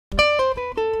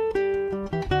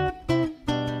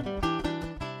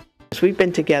We've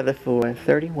been together for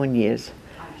 31 years,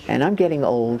 and I'm getting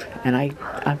old, and I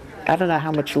don't know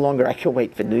how much longer I can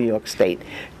wait for New York State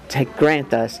to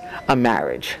grant us a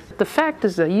marriage. The fact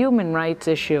is a human rights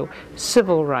issue,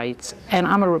 civil rights, and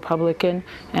I'm a Republican,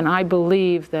 and I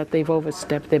believe that they've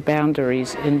overstepped their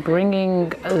boundaries in bringing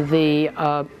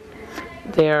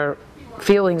their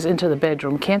feelings into the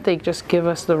bedroom. Can't they just give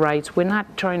us the rights? We're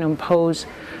not trying to impose,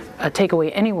 take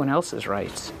away anyone else's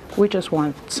rights. We just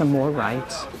want some more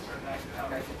rights.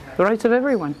 The rights of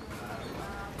everyone.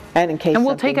 And in case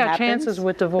we'll take our happens, chances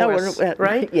with divorce,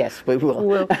 right? Yes, we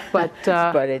will. But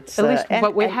it's at least,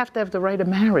 but we have to have the right of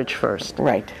marriage first.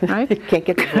 Right. Right. You can't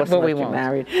get divorced unless you're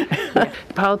married. Yeah.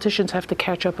 Politicians have to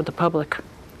catch up with the public.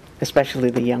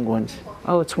 Especially the young ones.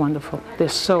 Oh, it's wonderful. They're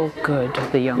so good,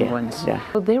 the young ones. Yeah.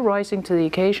 They're rising to the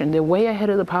occasion. They're way ahead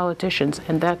of the politicians,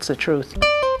 and that's the truth.